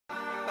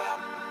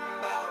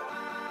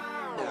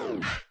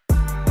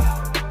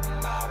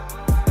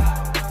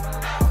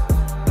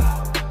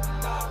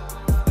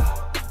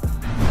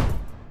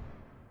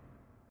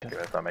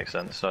If that makes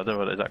sense. So I don't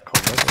know, is that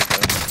covered?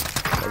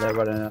 So they're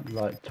running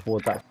like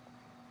toward that.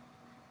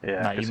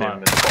 Yeah, No, I can you see him in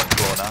the bottom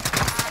floor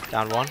now.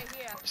 Down one.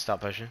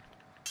 Start pushing.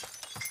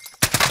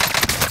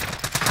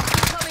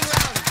 Coming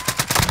round.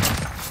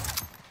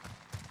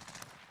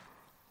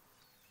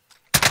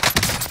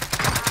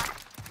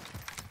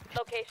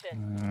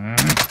 Location.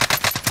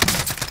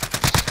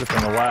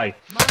 Slipping away.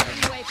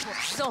 Marking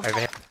waypoint. Zone. Over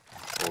here.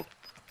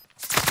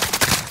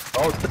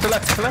 Oh, to the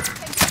left, to the left.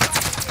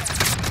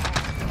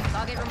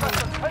 Target removed.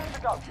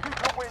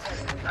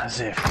 As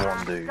if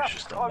one dude's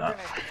just done that.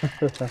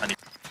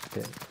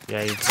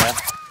 Yeah, he's there.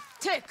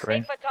 Tick.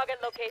 Green. For target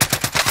location.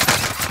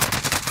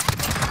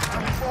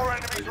 4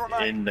 enemies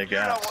remain. In the You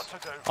know gas.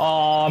 what to do.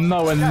 Oh, I'm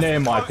nowhere near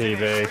my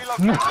PV.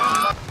 Never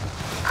mind.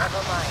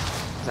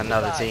 There's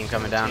another team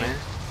coming down here.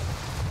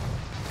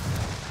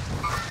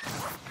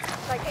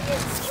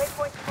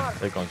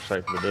 They've gone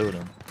straight for the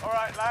building.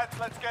 Alright lads,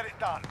 let's get it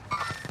done.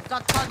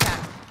 Got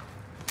contact.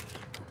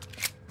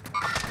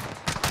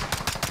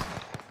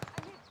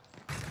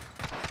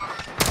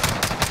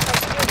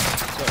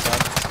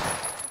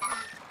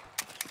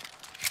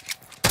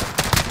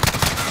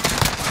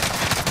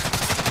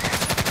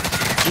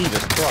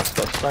 Jesus Christ,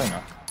 got a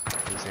stoner.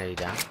 He's nearly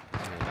down.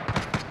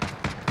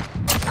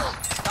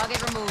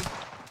 Target removed.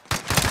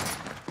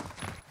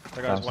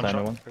 That guy's one Down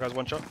shot. one. That guy's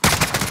one shot.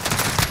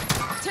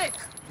 Tick.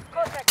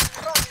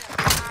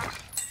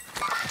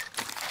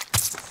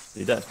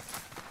 You dead?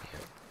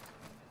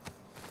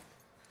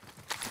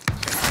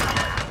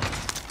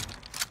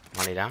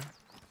 Money down.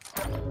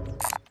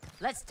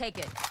 Let's take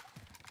it.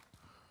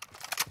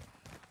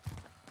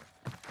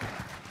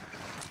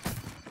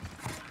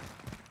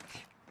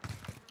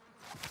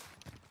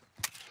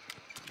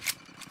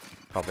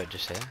 Pop it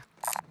just here.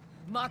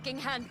 Marking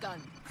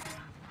handgun.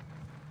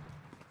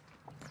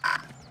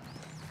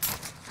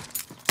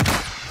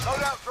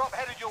 Loadout drop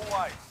headed your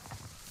way.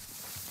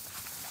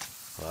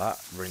 Well, that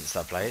rinsed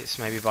our plates.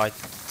 Maybe buy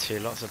 2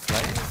 lots of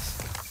plates.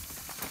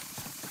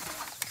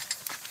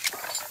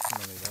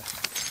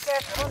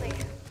 There's money.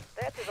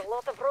 That is a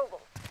lot of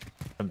rubles.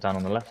 I'm down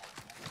on the left.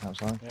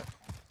 Outside. Yep.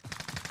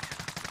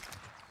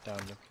 Down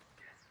him.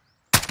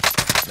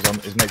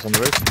 His mate's on the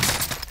roof.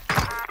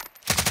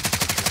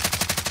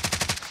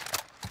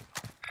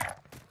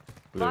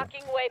 Blue.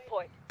 Marking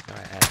waypoint.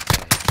 Right,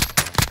 okay.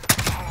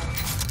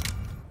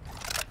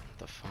 What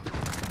the fuck?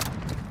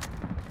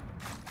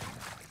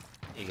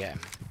 You get him.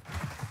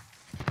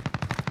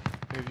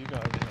 Who have you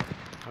got over here?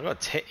 I've got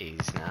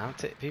titties now.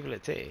 People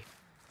at titty.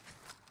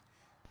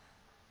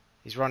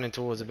 He's running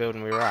towards the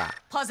building we were at.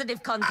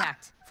 Positive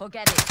contact.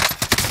 Forget it.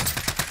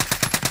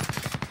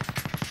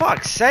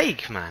 Fuck's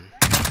sake, man.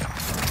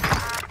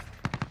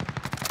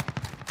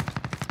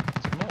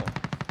 Is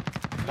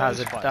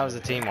there more? That was a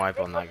team wipe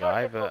on that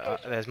guy,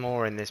 but there's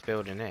more in this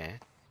building here.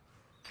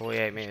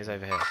 48 meters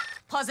over here.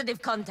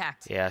 Positive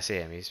contact. Yeah, I see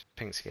him. He's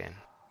pink skin.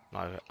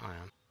 Like I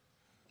am.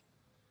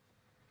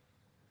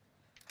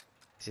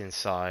 He's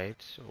inside.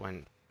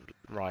 Went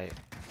right.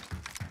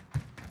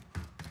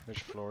 Which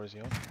floor is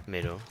he on?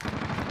 Middle.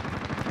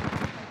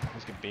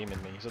 He's gonna beam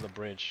at me. He's on the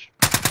bridge.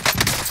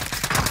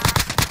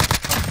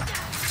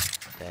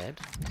 Dead.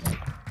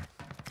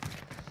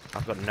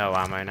 I've got no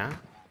ammo now.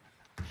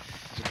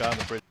 There's a guy on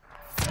the bridge.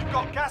 You've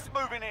got gas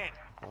moving in.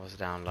 I was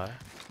down low.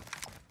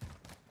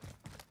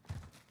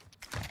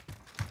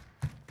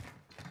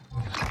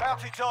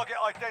 Bounty target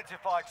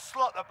identified.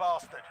 Slot the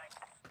bastard.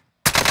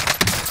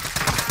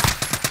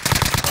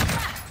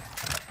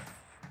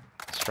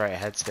 Straight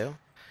ahead still.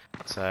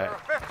 So There are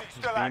 50 He's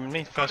still beaming me.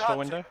 active. First Good floor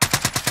hunting. window.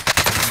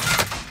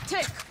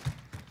 Tick.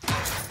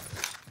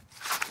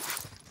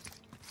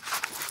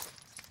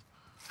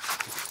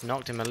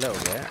 knocked him a little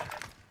bit.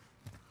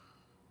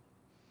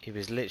 He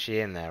was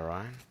literally in there,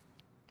 Ryan.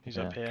 He's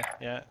Yeah. up here.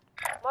 Yeah.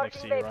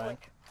 Next to Marking you, Ryan.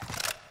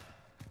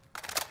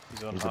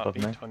 He's on He's above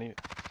heartbeat. me. 20.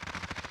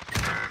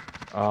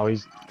 Oh,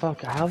 he's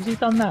fuck. How's he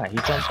done that? He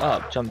jumped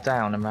up, jumped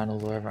down, and ran all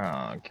the way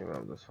around. Oh, give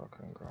up this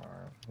fucking guy.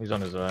 He's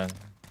on his own.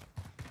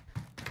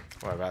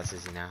 Whereabouts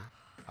is he now?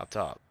 Up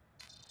top.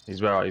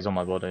 He's where? He's on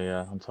my body.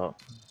 Yeah, on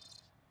top.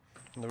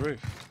 On the roof.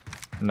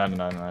 No,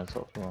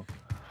 top floor.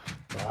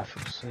 Oh, I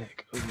feel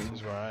sick. This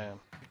is where I am.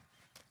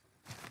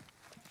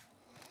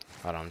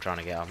 Hold on, I'm trying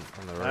to get up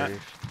on the Ah.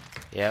 roof.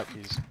 Yep.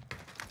 He's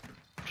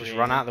Just green.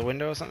 run out the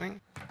window or something.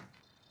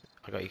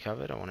 I got you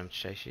covered. I don't want him to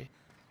chase you.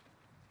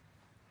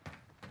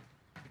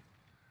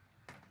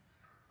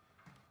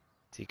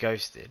 Is he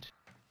ghosted?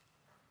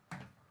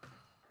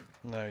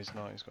 No, he's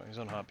not. He's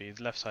on heartbeat. He's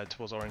left side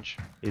towards orange.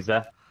 He's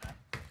there.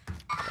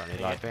 Got any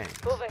Yeah. light beam?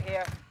 Over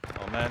here.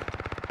 Oh man.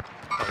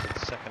 That was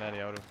the second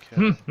Eddie I would have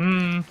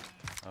killed.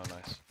 Oh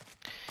nice.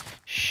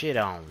 Shit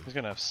on. He's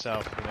gonna have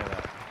self, you know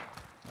that.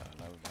 Oh,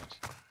 no, we won't.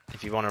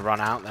 If you want to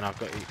run out, then I've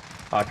got you.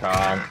 I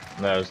can't.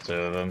 There's two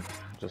of them.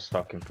 Just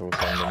fucking full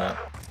sending it.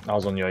 I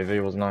was on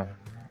UAV, wasn't I?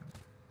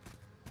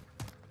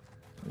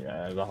 Yeah,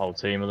 there's a whole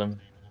team of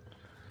them.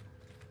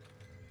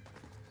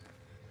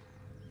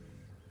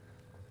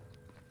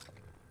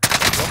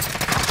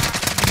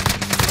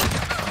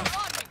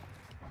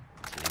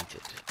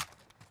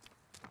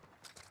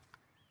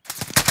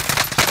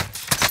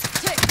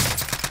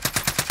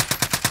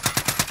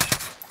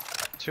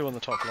 Two on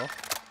the top floor.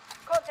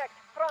 Contact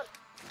front.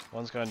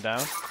 One's going down.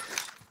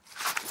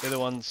 The other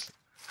one's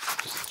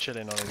just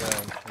chilling on his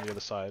own on the other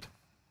side.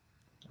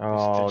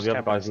 Oh, just the other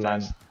camping guy's the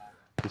land. stairs.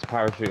 He's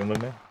parachuting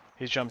with me.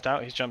 He's jumped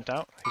out, he's jumped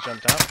out, he's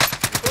jumped out.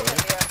 He's building.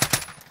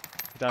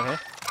 Down here.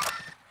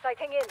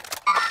 Sighting in.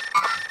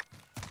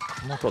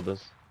 Oh my god,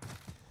 there's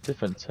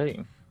different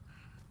team.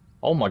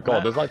 Oh my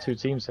god, there's like 2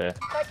 teams here.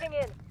 Sighting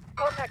in.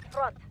 Contact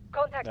front.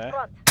 Contact There.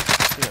 front.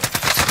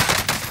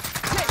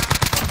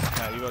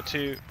 Now you got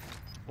 2.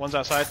 One's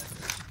outside.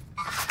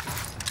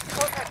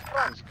 Contact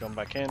front. He's gone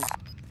back in.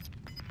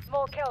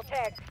 Small kill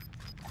tagged.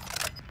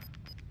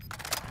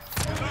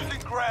 You're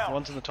losing ground.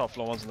 One's on the top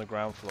floor, one's on the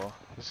ground floor.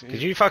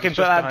 Did you fucking put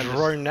that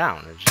drone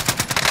down?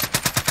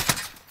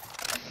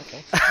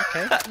 Okay,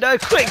 okay. No,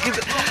 quick! 'Cause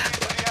Moving to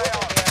the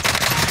AR.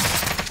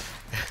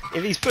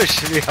 if he's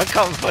pushing me, I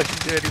can't fucking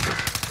do anything.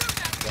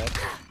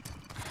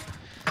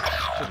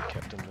 Should have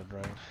kept him the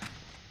drone.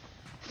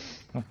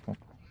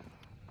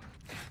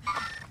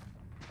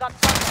 Got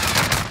contact.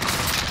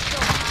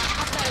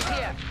 Hostile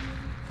here.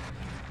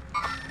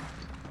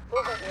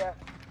 Over here.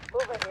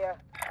 Over here.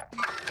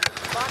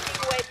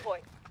 Marking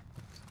waypoint.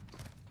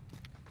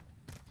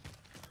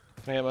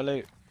 Can I get my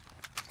loot?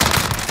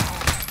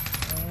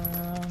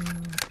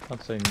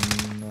 I'd say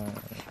no,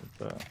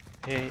 but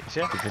Here, he's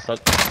here. it's just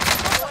like,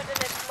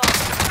 Coordinates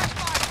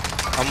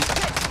marked.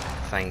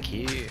 Thank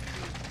you.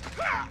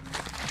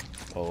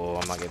 Oh,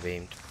 I might get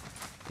beamed.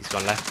 He's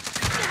gone left.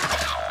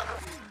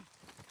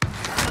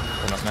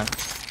 going up now.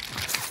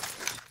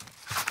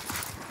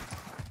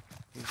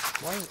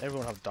 Why does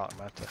everyone have dark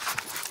matter?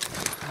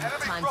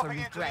 Enemy Time for dropping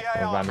into regret. the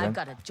AR. Random. I've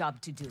got a job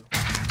to do.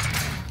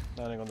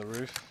 Landing on the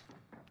roof.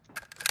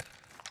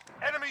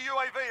 Enemy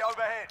UAV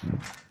overhead.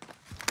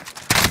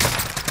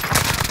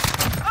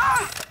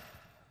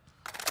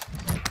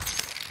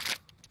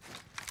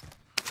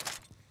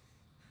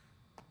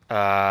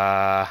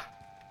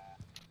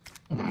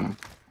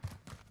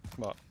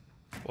 What?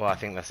 Well, I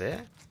think that's it.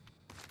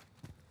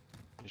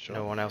 You sure?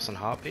 No one else on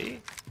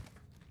heartbeat.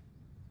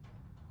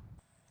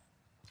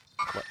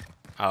 What?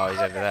 Oh, he's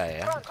over there,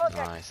 yeah?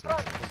 Nice,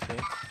 nice. Okay.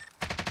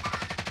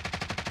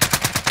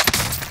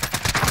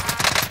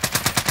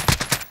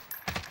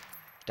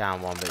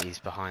 Down one, but he's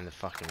behind the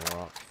fucking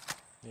rock.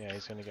 Yeah,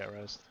 he's gonna get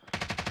rezzed.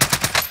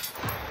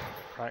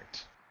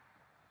 Cracked.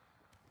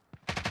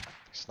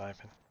 He's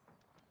sniping.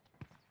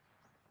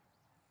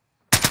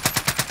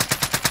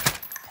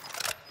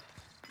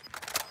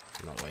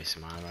 I'm not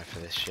wasting my ammo for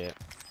this shit.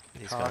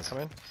 These Car guys.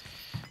 coming.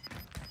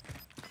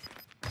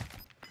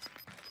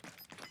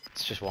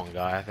 It's just one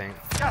guy, I think.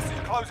 Gas is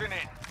closing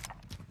in.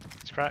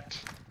 He's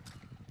cracked.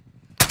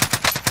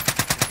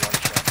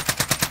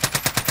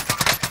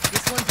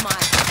 This one's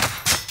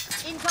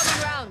mine.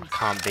 Incoming round.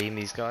 Can't beam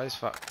these guys.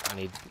 Fuck. I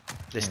need.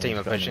 This Yeah, team are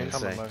he's going pushing, in.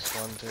 Come so on, most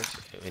wanted.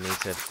 we need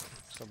to.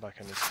 Go back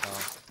in his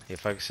car. You're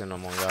focusing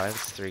on one guy. There's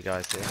 3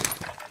 guys here. Where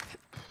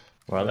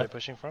Where are are they? they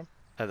pushing from?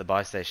 At the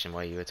buy station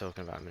where you were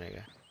talking about a minute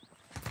ago.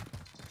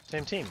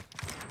 Same team.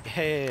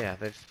 Yeah.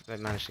 They've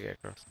managed to get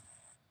across.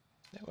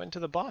 They went to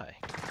the buy.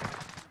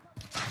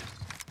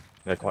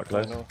 They're quite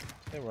close. No,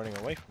 they're running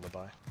away from the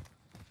buy.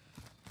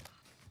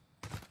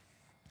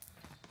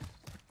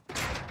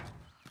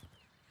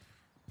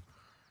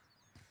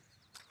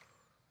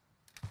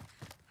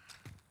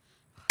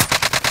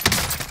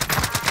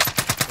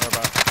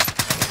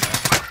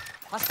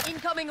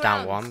 Incoming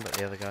Down round. one, but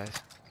the other guys.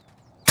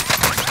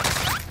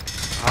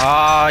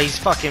 Ah, he's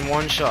fucking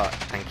one shot.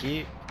 Thank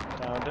you.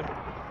 Downed him.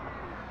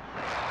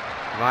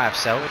 You might have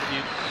self. What did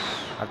you?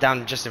 I'm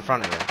down just in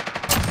front of him.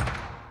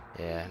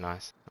 Yeah,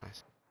 nice,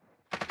 nice.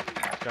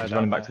 Guy He's down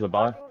running back there. to the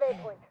bar.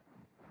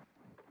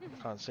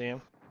 Can't see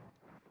him.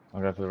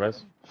 I'll go for the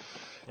res.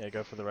 Yeah,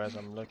 go for the res.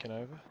 I'm looking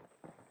over.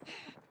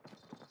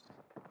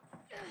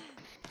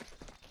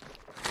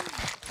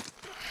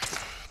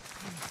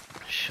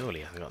 Surely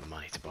he hasn't got the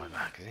money to buy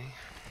back, has he?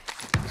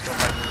 He's gone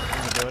back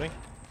in the building.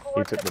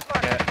 He took the.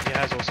 Yeah, he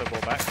has also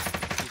bought back.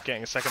 He's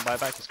getting a second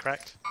buyback. He's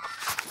cracked.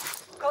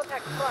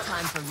 Contact front.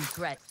 Time for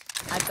regret.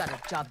 I've got a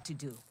job to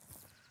do.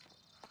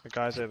 The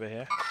guy's over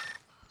here.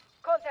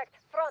 Contact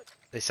front.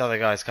 This other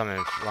guy's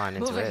coming flying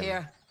into Move it him.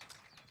 here.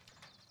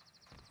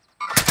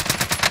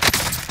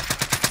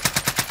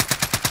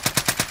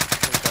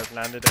 This guy's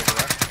landed over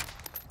there.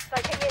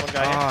 Sighting in. One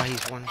guy here. Oh,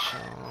 he's one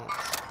shot.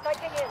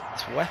 Sighting in.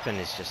 This weapon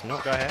is just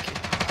not. Guy here.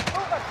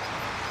 Over.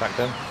 Back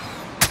then.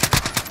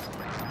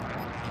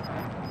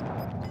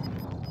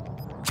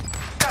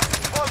 Gas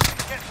is closing.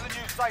 Get to the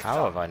new safe How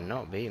zone. have I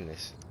not been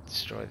this?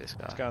 Destroy this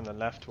This guy. guy on the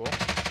left wall.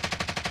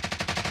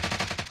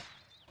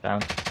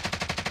 Down.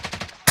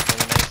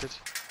 Eliminated.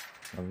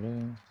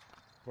 Lovely.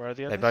 Where are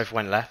the They others? both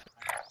went left.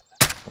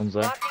 One's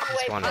there. Marking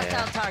This one waypoint. here.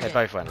 Hostile They target.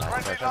 both went left.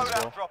 Friendly Both went Defense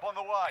wall. loadout drop on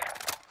the way.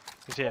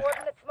 He's here.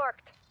 Coordinates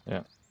marked.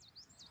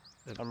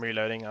 I'm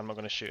reloading. I'm not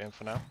going to shoot him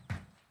for now.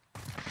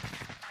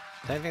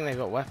 Don't think they've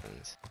got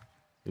weapons.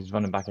 He's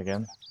running back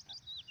again.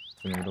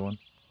 In the middle one.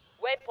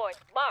 Waypoint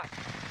marked.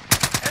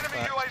 Enemy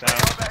Right, UAV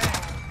down. overhead.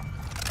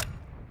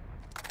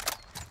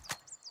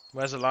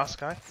 Where's the last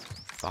guy?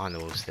 Behind the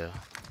wall still.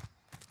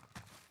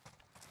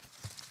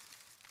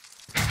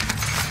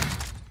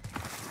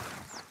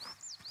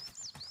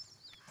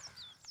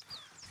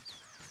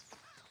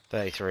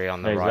 33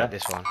 on the Where's right, that?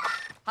 this one.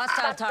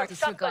 Hostile target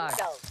disregard.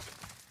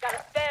 Got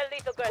a spare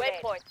lethal grenade.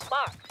 Waypoint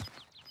marked.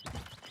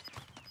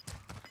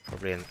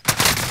 Probably in.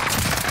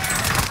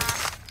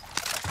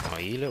 Oh,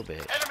 you little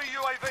bitch. Enemy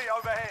UAV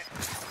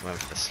overhead. Went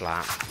for the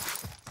slap.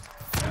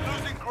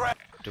 Losing ground.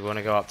 Do we want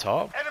to go up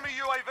top? Enemy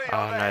UAV Oh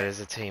overhead. no, there's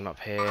a team up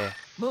here.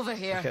 Move it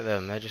here. Look at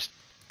them, they're just.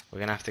 We're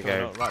gonna have to Can we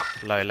go not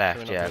right? low Can left,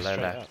 we not yeah, go low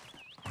straight left.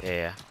 up?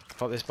 Yeah.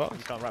 Pop this box?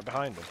 You can't right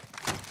behind them.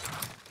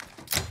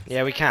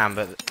 Yeah, we can,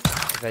 but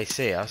they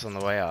see us on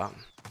the way up.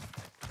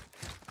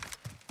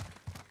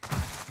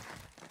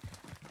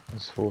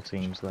 There's 4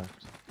 teams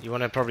left. You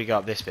want to probably go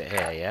up this bit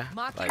here, yeah?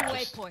 Marking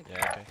just waypoint. Yeah,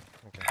 okay.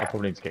 Okay. I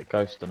probably need to get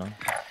Ghost, don't I?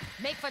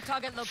 Make for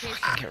target location.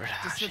 Get rid of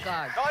that shit.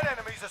 Disregard. 9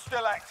 enemies are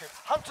still active.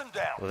 Hunt them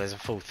down. Well, there's a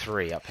full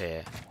 3 up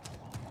here.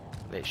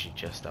 Literally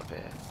just up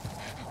here.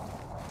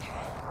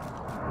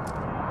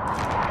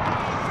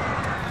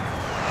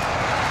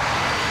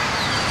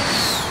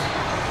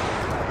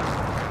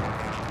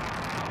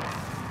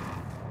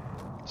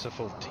 It's a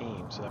full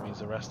team, so that means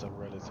the rest are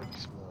relatively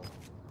small.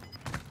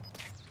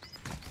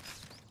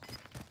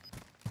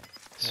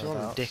 Someone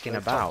Whereabouts? dicking The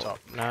about. top.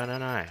 No. There's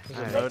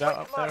No, a loadout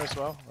up there as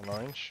well, an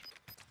orange.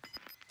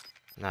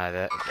 no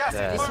they're, Gas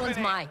they're... is This moving one's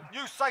in. mine.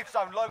 New safe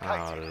zone Oh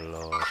located.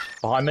 lord.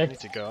 Behind I me. need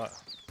to go up.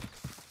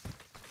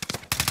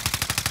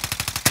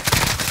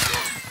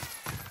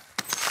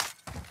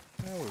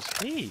 Where was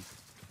he?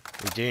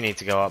 We do need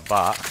to go up,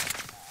 but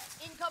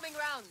Incoming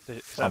round.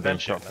 Is I'm that being them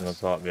shot shooting from the us?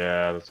 top.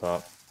 Yeah, the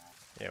top.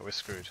 Yeah, we're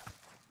screwed.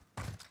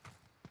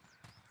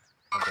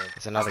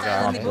 there's another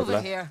Hostile guy on up the here. move it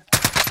left. here.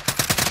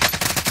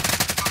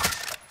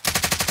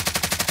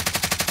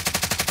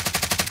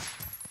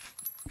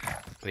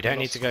 We don't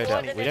need to go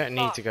down. We Coordinates don't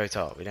need marked. to go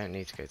top. We don't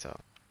need to go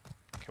top.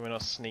 Can we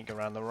not sneak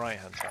around the right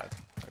hand side?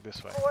 Like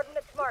this way?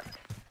 Coordinates marked.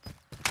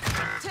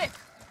 Tick.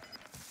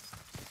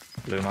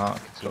 Blue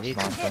mark. It's got You need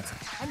to sniper.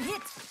 I'm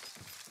hit.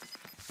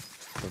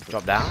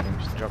 Drop down.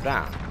 Drop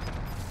down.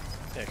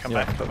 Yeah, come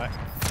Yeah, back, come but-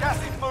 back. Gas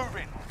is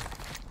moving.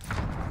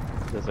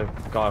 There's a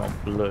guy on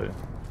blue.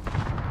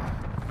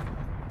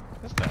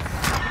 Is there?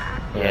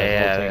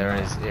 Yeah, the whole team there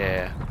now. is.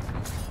 Yeah.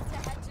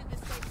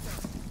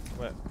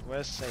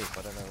 Where's safe?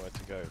 I don't know where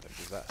to go. Like,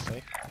 is that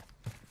safe?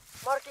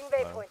 Marking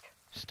waypoint.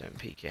 Just don't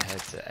peek your head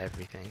to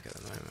everything at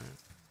the moment.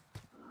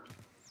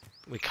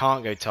 We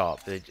can't go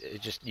top. You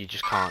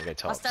just can't go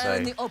top. Hostile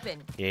in So the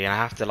open. you're gonna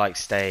have to like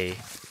stay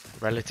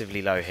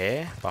relatively low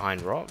here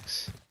behind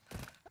rocks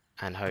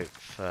and hope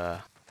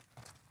for.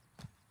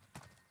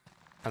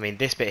 I mean,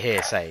 this bit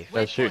here is safe.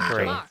 They're shooting Waypoint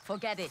three. marked.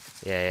 Forget it.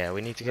 Yeah,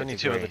 we need to There's get only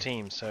to 2 three. other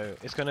teams, so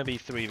it's going to be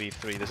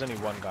 3v3. There's only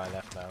 1 guy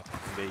left now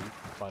in the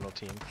final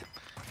team.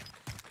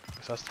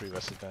 So that's 3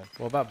 versus them.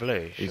 What about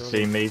blue? You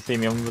Surely- see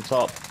me on the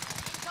top.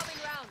 Incoming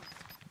round.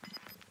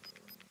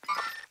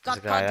 There's Got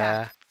a guy contact.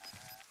 there.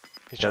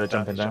 He's Yeah, they're jumped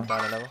jumping he's jumped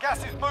down a level. Gas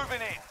is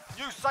moving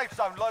in. New safe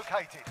zone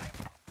located.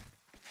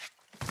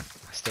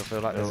 I still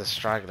feel like there's a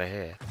straggler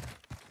here.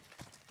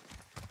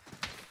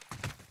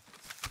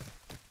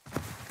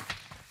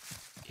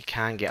 You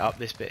can get up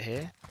this bit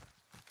here.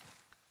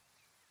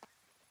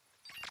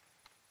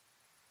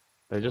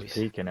 They're just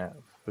peeking it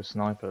with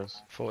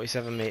snipers.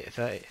 47 meter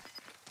 30.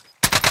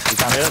 You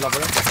down here,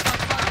 lovely.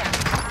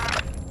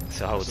 It's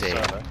a whole What's the team.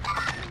 server?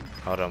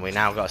 Hold on, we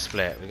now got to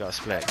split. We got to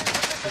split.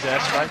 He's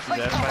airstrike,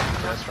 he's airstrike,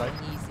 he's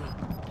airstrike.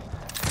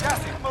 Easy. Gas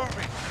is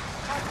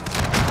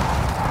moving.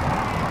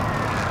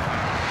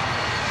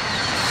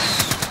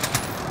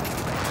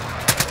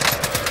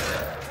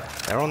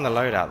 They're on the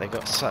loadout. They've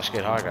got such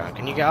good high ground.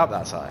 Can you get up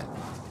that side?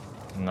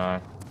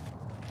 No.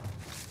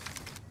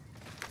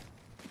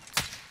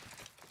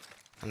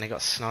 And they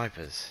got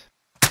snipers.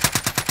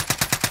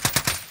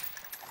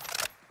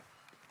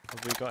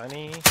 Have we got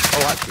any?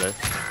 Oh, actually.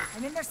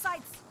 I'm in their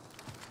sights.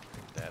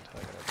 Dead.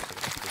 I'm gonna put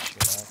a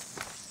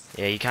fish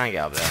Yeah, you can get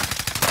up there.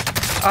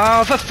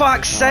 Oh, for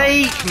fuck's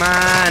sake,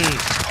 man!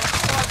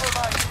 5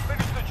 remain.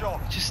 Finish the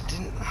job. Just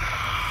didn't.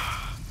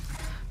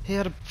 He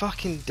had a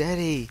fucking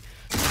deadie.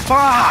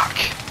 Fuck!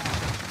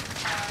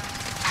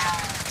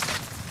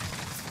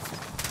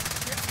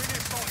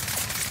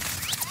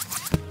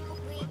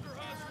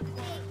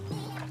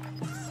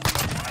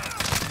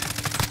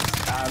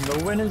 And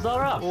the winners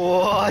are up.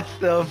 What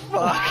the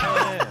fuck?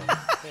 now.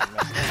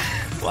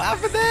 What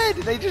happened there?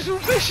 Did they just all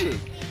fishing?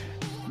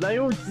 They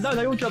all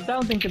dropped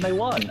down thinking they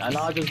won, and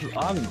I'm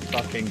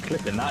fucking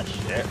clipping that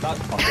shit. That's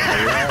fucking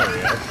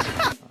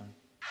hilarious.